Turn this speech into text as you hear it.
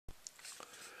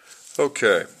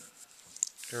Okay,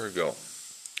 here we go.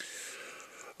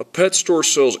 A pet store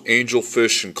sells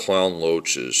angelfish and clown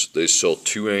loaches. They sell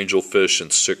 2 angelfish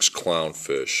and 6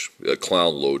 clownfish.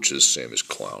 Clown loaches, same as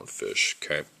clownfish,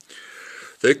 okay?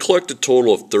 They collect a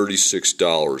total of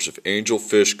 $36. If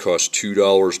angelfish cost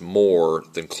 $2 more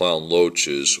than clown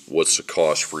loaches, what's the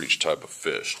cost for each type of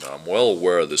fish? Now, I'm well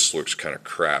aware this looks kind of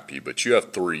crappy, but you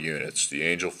have 3 units, the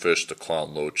angelfish, the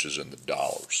clown loaches, and the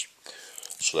dollars.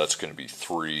 So that's going to be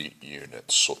 3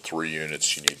 units. So 3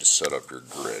 units you need to set up your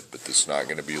grid, but it's not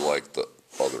going to be like the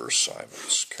other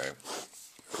assignments, okay?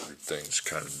 Everything's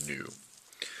kind of new.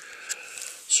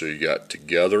 So you got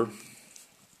together,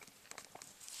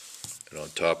 and on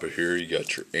top of here you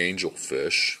got your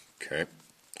angelfish, okay?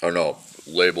 Oh no,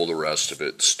 label the rest of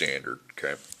it standard,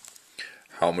 okay?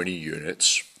 How many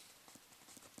units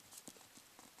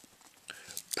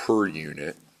per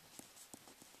unit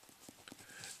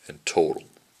and total,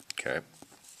 okay?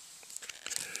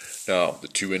 Now, the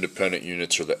 2 independent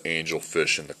units are the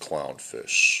angelfish and the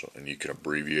clownfish, and you can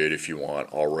abbreviate if you want.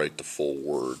 I'll write the full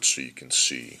word so you can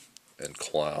see, and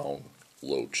clown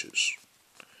loaches.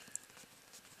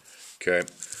 Okay,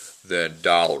 then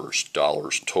dollars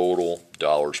total,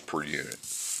 dollars per unit.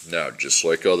 Now, just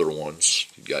like other ones,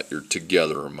 you got your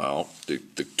together amount. The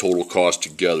total cost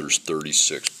together is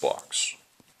 $36.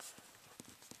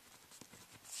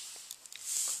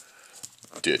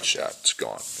 Ditch that, it's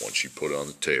gone once you put it on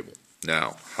the table.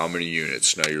 Now, how many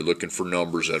units? Now you're looking for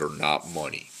numbers that are not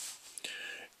money.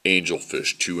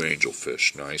 Angelfish, 2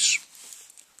 angelfish, nice.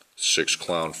 6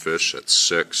 clownfish, that's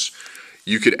 6.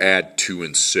 You could add 2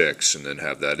 and 6 and then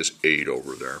have that as 8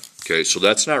 over there. Okay, so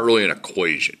that's not really an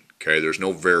equation. Okay, there's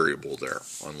no variable there,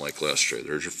 unlike last year.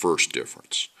 There's your first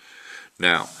difference.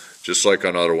 Now, just like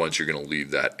on other ones, you're going to leave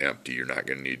that empty. You're not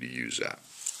going to need to use that.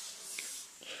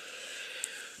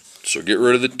 So get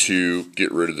rid of the 2,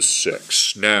 get rid of the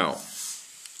 6. Now,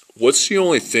 what's the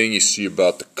only thing you see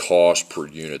about the cost per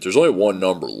unit? There's only one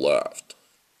number left.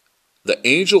 The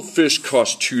angelfish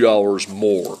costs $2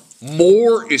 more.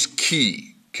 More is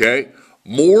key, okay?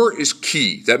 More is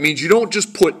key. That means you don't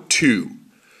just put 2.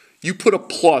 You put a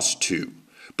plus 2.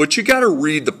 But you got to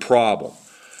read the problem.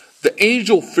 The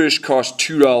angelfish costs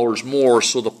 $2 more,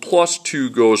 so the plus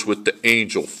 2 goes with the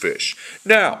angelfish.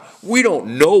 Now, we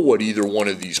don't know what either one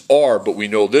of these are, but we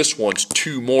know this one's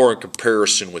 2 more in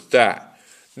comparison with that.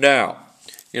 Now,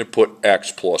 you're going to put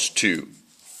x plus 2.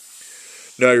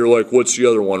 Now you're like, what's the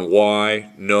other one?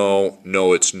 Y? No,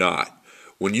 it's not.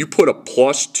 When you put a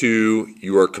plus 2,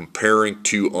 you are comparing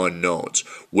 2 unknowns.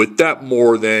 With that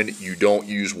more than, you don't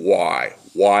use y.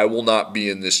 Y will not be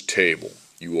in this table.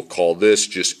 You will call this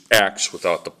just x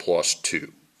without the plus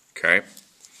 2. Okay?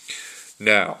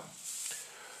 Now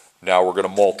we're going to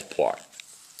multiply.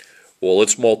 Well,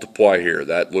 let's multiply here.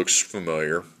 That looks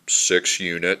familiar. 6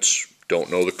 units. Don't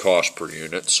know the cost per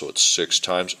unit, so it's 6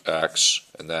 times x,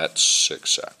 and that's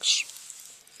 6x.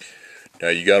 Now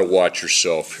you got to watch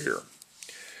yourself here.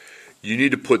 You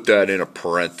need to put that in a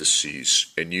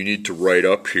parentheses, and you need to write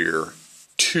up here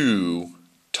 2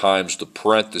 times the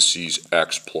parentheses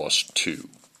x plus 2.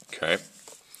 Okay?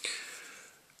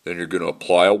 Then you're going to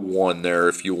apply a 1 there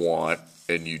if you want,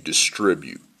 and you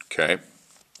distribute. Okay?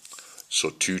 So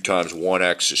 2 times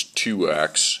 1x is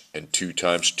 2x, and 2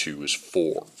 times 2 is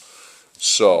 4.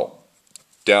 So,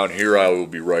 down here I will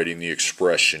be writing the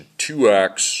expression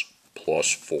 2x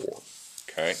plus 4.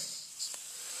 Okay?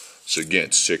 So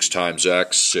again, 6 times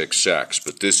x, 6x.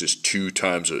 But this is 2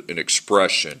 times an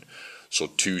expression. So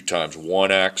 2 times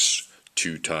 1x,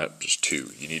 2 times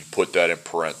 2. You need to put that in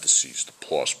parentheses, the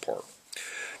plus part.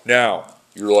 Now,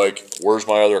 you're like, where's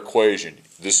my other equation?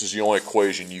 This is the only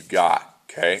equation you got,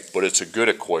 okay? But it's a good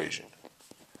equation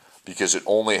because it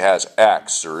only has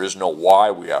x. There is no y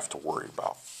we have to worry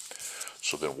about.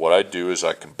 So then what I do is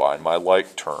I combine my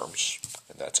like terms,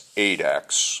 and that's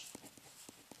 8x.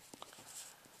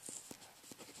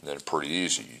 And then pretty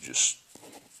easy, you just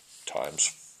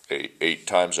times 8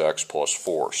 times x plus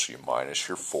 4. So you minus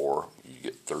your 4, you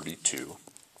get 32.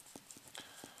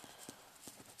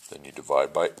 Then you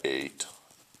divide by 8,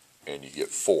 and you get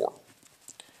 4.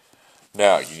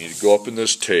 Now, you need to go up in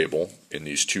this table, in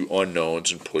these 2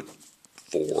 unknowns, and put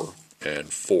 4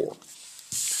 and 4.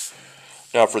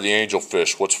 Now, for the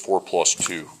angelfish, what's 4 plus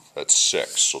 2? That's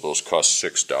 6, so those cost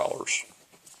 $6.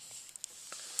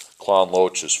 Clown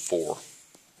loach is 4.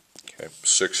 Okay,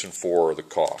 6 and 4 are the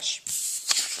costs.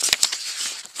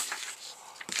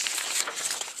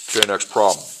 Okay, next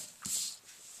problem.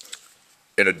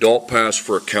 An adult pass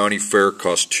for a county fair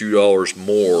costs $2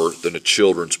 more than a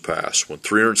children's pass. When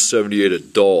 378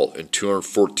 adult and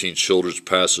 214 children's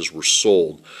passes were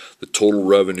sold, the total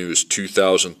revenue is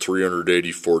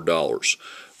 $2,384.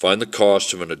 Find the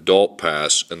cost of an adult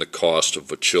pass and the cost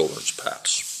of a children's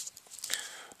pass.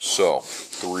 So,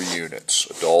 3 units,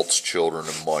 adults, children,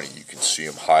 and money. You can see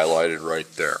them highlighted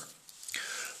right there.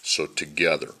 So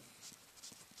together,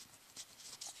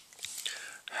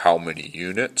 how many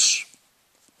units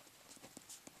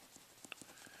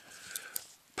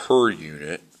per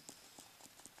unit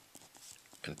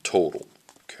and total,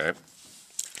 okay?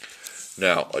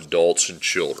 Now, adults and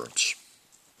children's.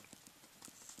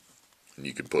 And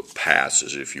you can put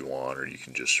passes if you want, or you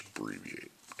can just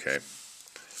abbreviate, okay?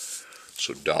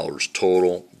 So dollars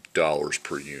total, dollars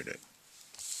per unit.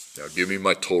 Now give me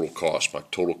my total cost. My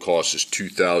total cost is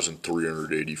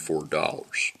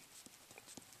 $2,384.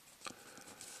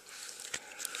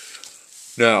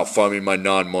 Now find me my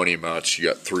non-money amounts. You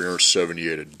got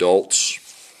 378 adults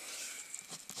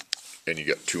and you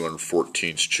got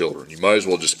 214 children. You might as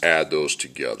well just add those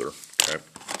together. Okay?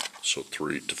 So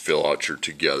 3 to fill out your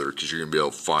together, because you're going to be able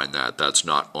to find that. That's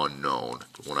not unknown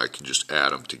when I can just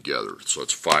add them together. So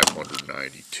it's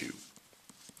 592.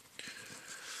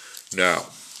 Now,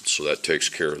 so that takes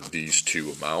care of these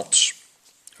 2 amounts.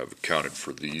 I've accounted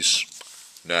for these.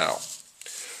 Now,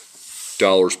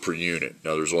 dollars per unit.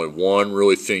 Now there's only one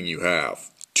really thing you have.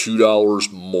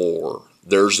 $2 more.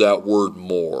 There's that word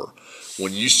more.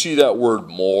 When you see that word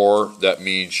more, that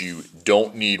means you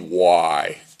don't need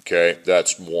Y. Okay,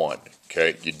 that's 1.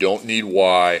 Okay, you don't need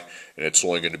Y, and it's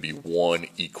only going to be 1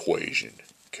 equation.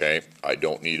 Okay, I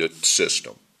don't need a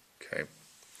system. Okay,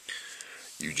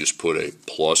 you just put a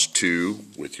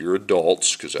 +2 with your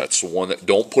adults, because that's the one that,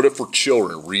 don't put it for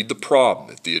children. Read the problem.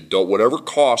 If the adult, whatever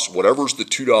costs, whatever's the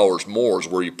 $2 more is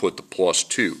where you put the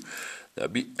 +2.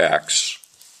 That'd be X,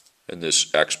 and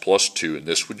this X plus 2, and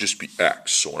this would just be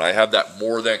X. So when I have that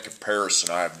more than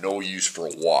comparison, I have no use for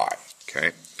a Y.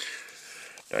 Okay.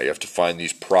 Now you have to find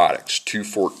these products.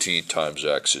 214 times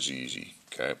X is easy,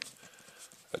 okay?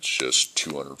 That's just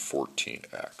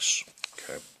 214X,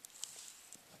 okay?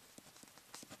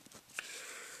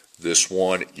 This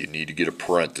one, you need to get a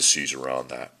parentheses around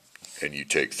that. And you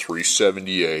take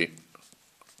 378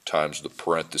 times the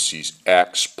parentheses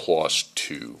X plus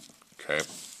 2, okay?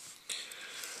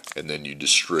 And then you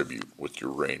distribute with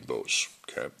your rainbows,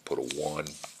 okay? Put a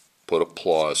 1, put a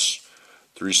plus.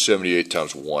 378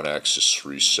 times 1x is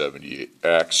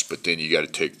 378x, but then you got to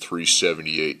take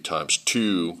 378 times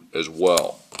 2 as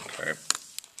well, okay?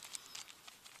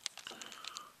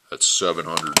 That's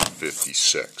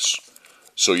 756.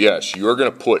 So yes, you're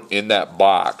going to put in that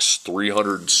box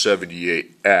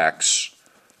 378x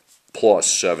plus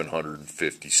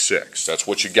 756. That's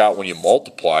what you got when you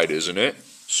multiplied, isn't it?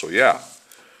 So yeah.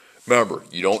 Remember,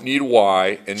 you don't need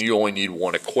y, and you only need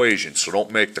one equation, so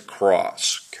don't make the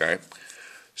cross, okay?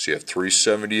 So you have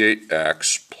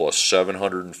 378x plus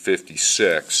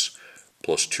 756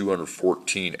 plus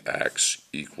 214x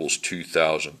equals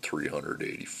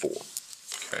 2,384.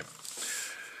 Okay.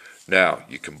 Now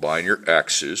you combine your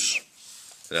x's,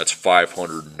 and that's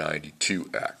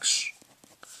 592x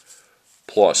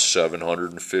plus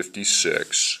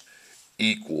 756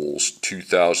 equals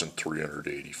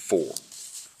 2,384.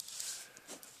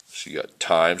 So you got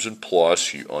times and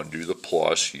plus, you undo the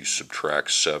plus, you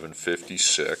subtract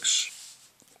 756.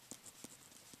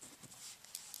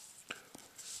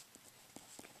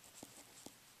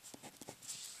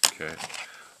 Okay,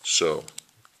 so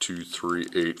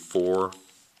 2,384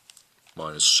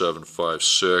 minus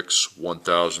 756,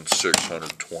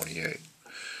 1,628.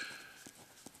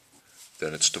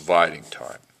 Then it's dividing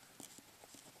time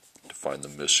to find the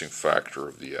missing factor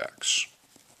of the x.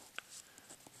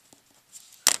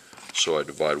 So I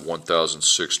divide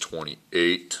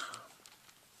 1,628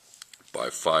 by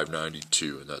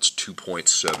 592, and that's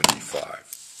 2.75.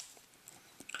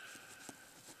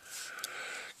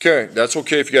 Okay, that's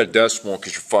okay if you got a decimal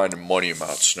because you're finding money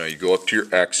amounts. Now you go up to your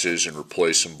x's and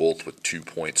replace them both with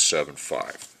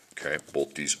 2.75. Okay,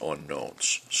 both these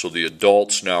unknowns. So the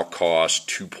adults now cost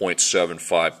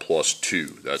 2.75 plus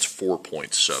 2. That's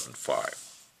 4.75.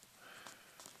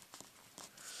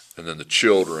 And then the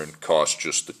children cost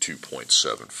just the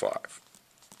 2.75.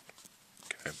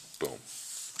 Okay, boom.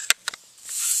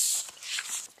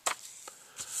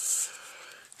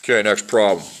 Okay, next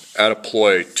problem. At a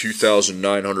play,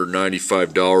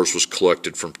 $2,995 was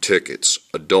collected from tickets.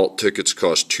 Adult tickets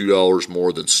cost $2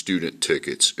 more than student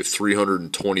tickets. If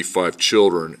 325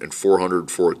 children and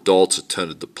 404 adults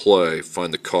attended the play,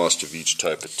 find the cost of each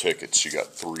type of ticket. So you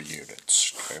got 3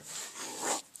 units. Okay.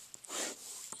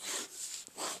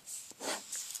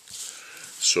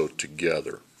 So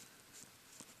together.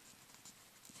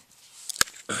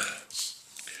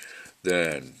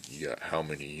 Then you got how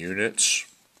many units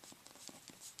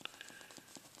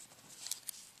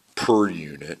per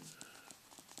unit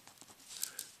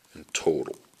in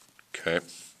total. Okay.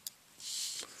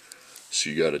 So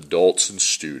you got adults and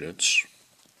students.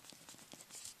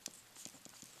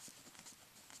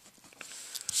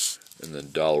 And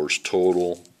then dollars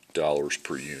total, dollars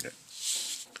per unit.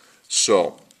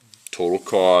 So, total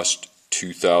cost,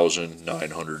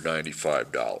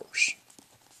 $2,995.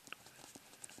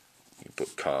 You can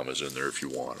put commas in there if you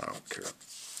want, I don't care.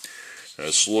 Now,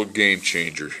 it's a little game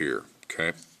changer here,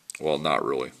 okay? Well, not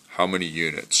really. How many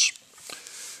units?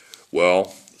 Well,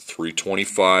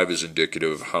 325 is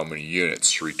indicative of how many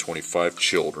units? 325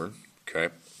 children, okay?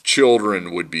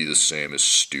 Children would be the same as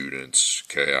students,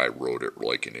 okay? I wrote it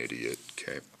like an idiot,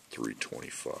 okay?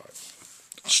 325.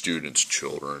 Students,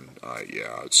 children,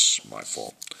 yeah, it's my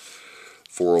fault.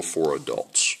 404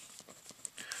 adults.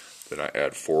 Then I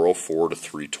add 404 to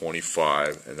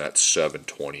 325, and that's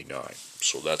 729.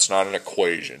 So that's not an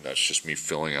equation, that's just me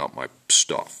filling out my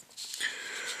stuff.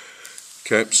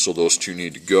 Okay, so those two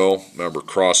need to go. Remember,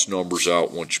 cross numbers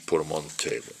out once you put them on the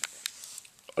table.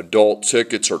 Adult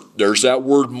tickets are, there's that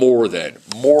word more than.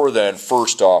 More than,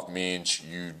 first off, means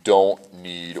you don't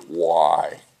need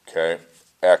Y, okay?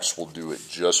 X will do it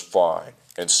just fine.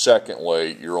 And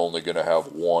secondly, you're only going to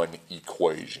have one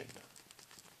equation.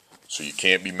 So you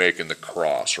can't be making the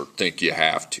cross or think you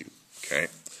have to, okay?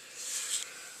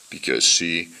 Because,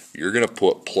 see, you're going to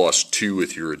put plus 2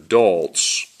 with your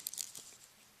adults,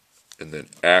 and then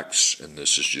X, and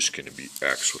this is just going to be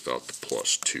X without the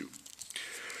plus 2.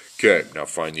 Okay, now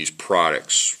find these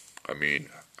products. I mean,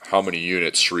 how many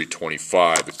units?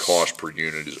 325. The cost per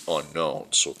unit is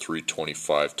unknown. So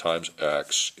 325 times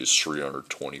X is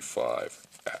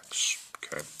 325X.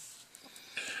 Okay.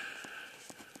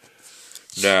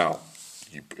 Now,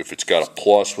 if it's got a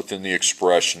plus within the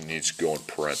expression, it needs to go in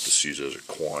parentheses as a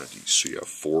quantity. So you have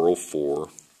 404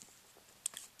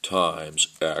 times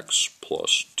X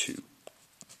plus 2.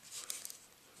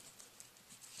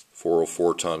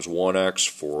 404 times 1x,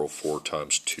 404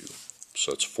 times 2.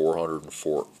 So that's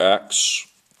 404x,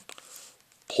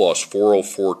 plus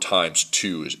 404 times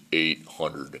 2 is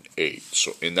 808.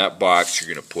 So in that box, you're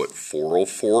going to put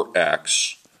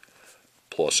 404x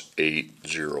plus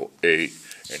 808,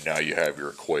 and now you have your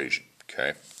equation,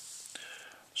 okay?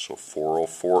 So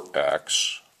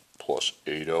 404x plus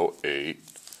 808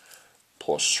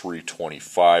 plus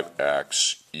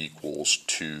 325x equals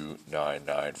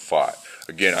 2995.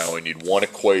 Again, I only need one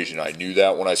equation. I knew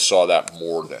that when I saw that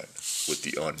more than with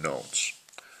the unknowns.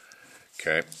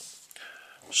 Okay,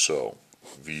 so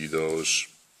V those,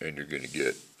 and you're going to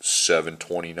get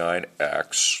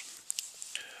 729x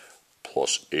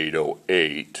plus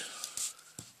 808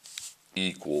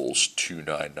 equals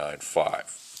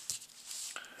 2995.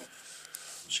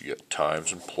 So you get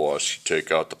times and plus. You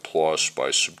take out the plus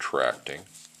by subtracting.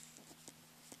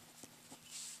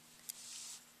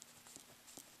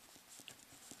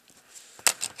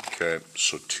 Okay,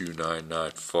 so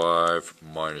 2995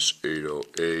 minus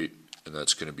 808, and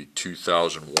that's going to be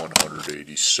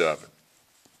 2,187.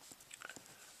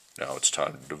 Now it's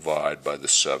time to divide by the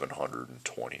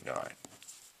 729.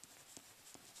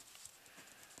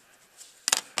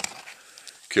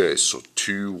 Okay, so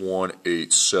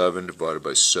 2187 divided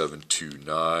by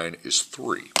 729 is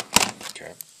 3.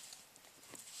 Okay,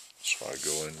 so I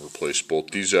go and replace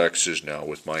both these x's now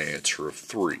with my answer of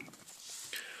 3.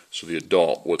 So the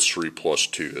adult, what's 3 plus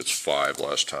 2? That's 5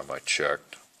 last time I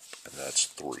checked, and that's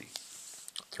 3.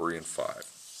 3 and 5.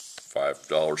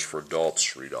 $5 for adults,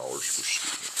 $3 for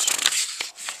students.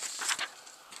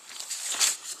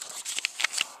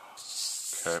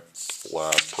 Okay,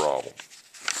 last problem.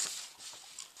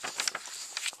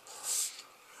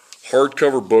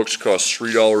 Hardcover books cost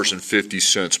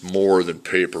 $3.50 more than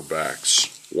paperbacks.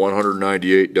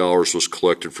 $198 was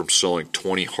collected from selling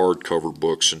 20 hardcover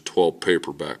books and 12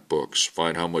 paperback books.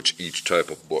 Find how much each type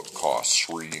of book costs.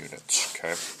 3 units.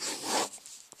 Okay.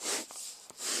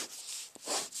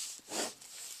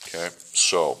 Okay.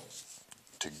 So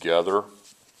together,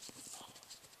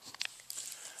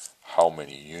 how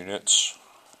many units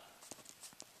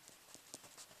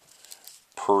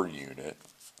per unit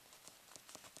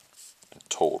in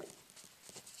total?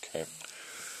 Okay.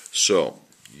 So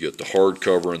you get the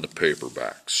hardcover and the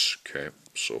paperbacks. Okay,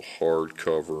 so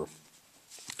hardcover,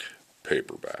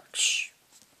 paperbacks.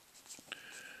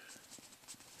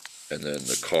 And then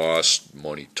the cost,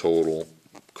 money total,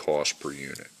 cost per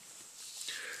unit.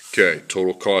 Okay,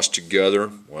 total cost together,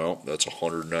 well, that's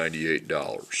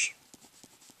 $198.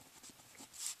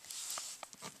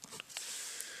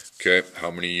 Okay, how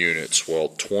many units? Well,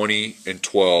 20 and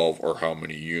 12 are how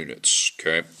many units?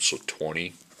 Okay, so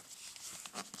 20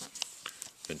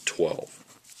 and 12.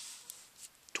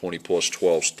 20 plus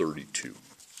 12 is 32.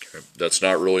 Okay, that's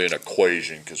not really an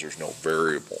equation because there's no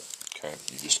variable. Okay,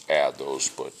 you just add those,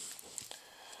 but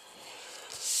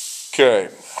okay,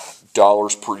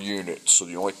 dollars per unit. So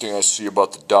the only thing I see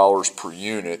about the dollars per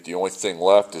unit, the only thing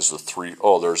left is the three.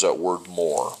 Oh, there's that word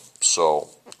more. So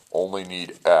only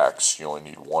need X. You only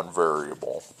need one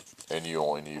variable, and you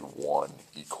only need one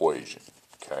equation.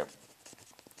 Okay,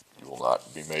 you will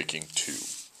not be making two.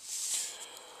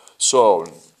 So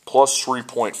plus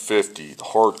 3.50. The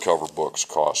hardcover books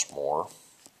cost more.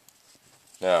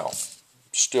 Now,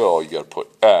 still, you got to put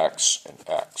X and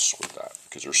X with that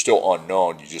because they're still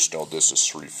unknown. You just know this is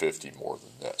 350 more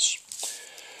than this.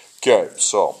 Okay,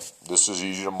 so this is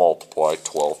easy to multiply.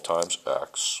 12 times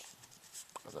X,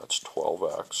 and that's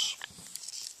 12X.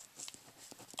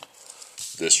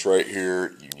 This right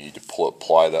here, you need to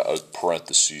apply that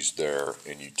parentheses there,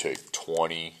 and you take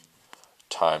 20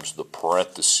 times the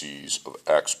parentheses of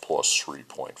X plus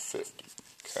 3.50.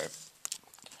 Okay,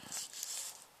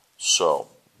 so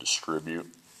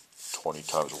distribute. 20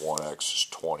 times 1x is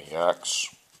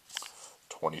 20x.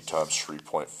 20 times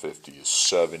 3.50 is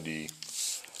 70.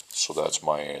 So that's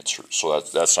my answer. So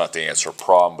that's not the answer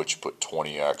problem, but you put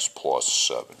 20x plus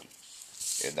 70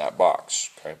 in that box.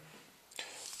 Okay,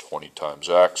 20 times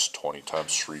x, 20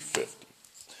 times 350.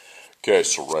 Okay,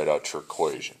 so write out your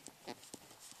equation.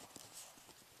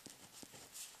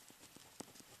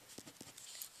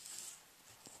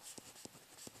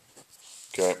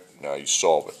 Okay, now you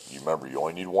solve it. You remember, you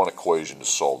only need one equation to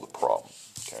solve the problem.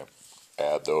 Okay,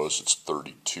 add those. It's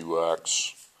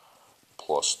 32x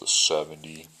plus the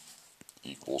 70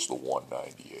 equals the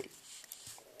 198.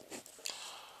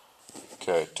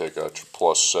 Okay, take out your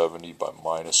plus 70 by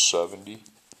minus 70.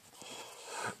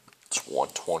 It's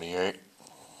 128.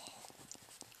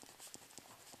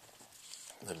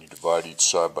 Then you divide each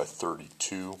side by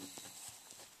 32.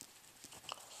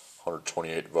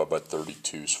 128 divided by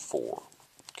 32 is 4.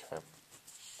 Okay.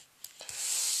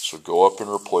 So go up and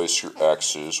replace your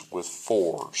x's with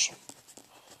 4's.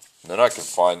 And then I can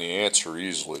find the answer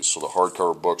easily. So the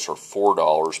hardcover books are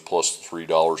 $4 plus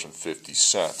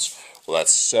 $3.50. Well,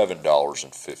 that's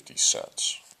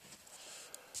 $7.50.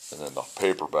 And then the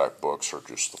paperback books are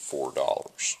just the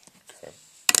 $4.